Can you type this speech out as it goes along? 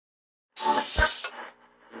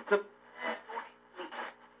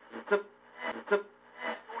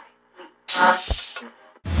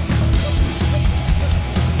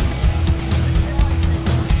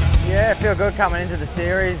Yeah, I feel good coming into the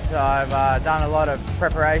series. I've done a lot of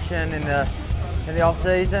preparation in the off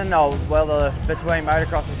season, between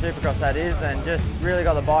motocross and supercross that is, and just really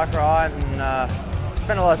got the bike right and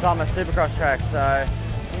spent a lot of time on supercross tracks. So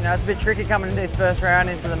it's a bit tricky coming into this first round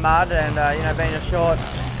into the mud, and being a short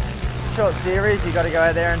series, you've got to go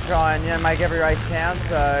out there and try and make every race count.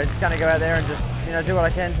 So just going to go out there and just do what I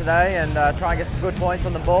can today and try and get some good points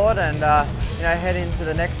on the board, and head into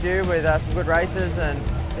the next few with some good races and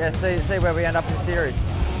see where we end up in the series.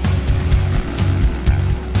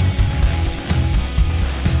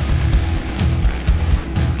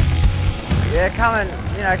 Yeah,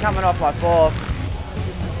 coming off my fourth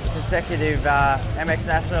consecutive MX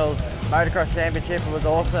Nationals Motocross Championship, it was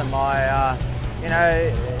awesome. I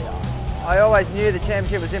always knew the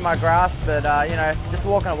championship was in my grasp, but just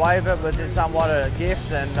walking away with it was somewhat a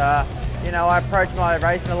gift, and I approach my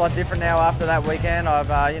racing a lot different now after that weekend.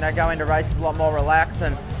 I've go into races a lot more relaxed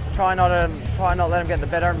and try not let them get the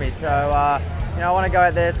better of me. So I want to go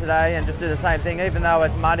out there today and just do the same thing, even though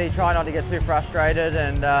it's muddy. Try not to get too frustrated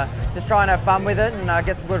and just try and have fun with it and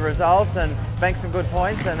get some good results and bank some good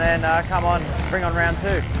points, and then bring on round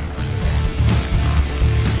two.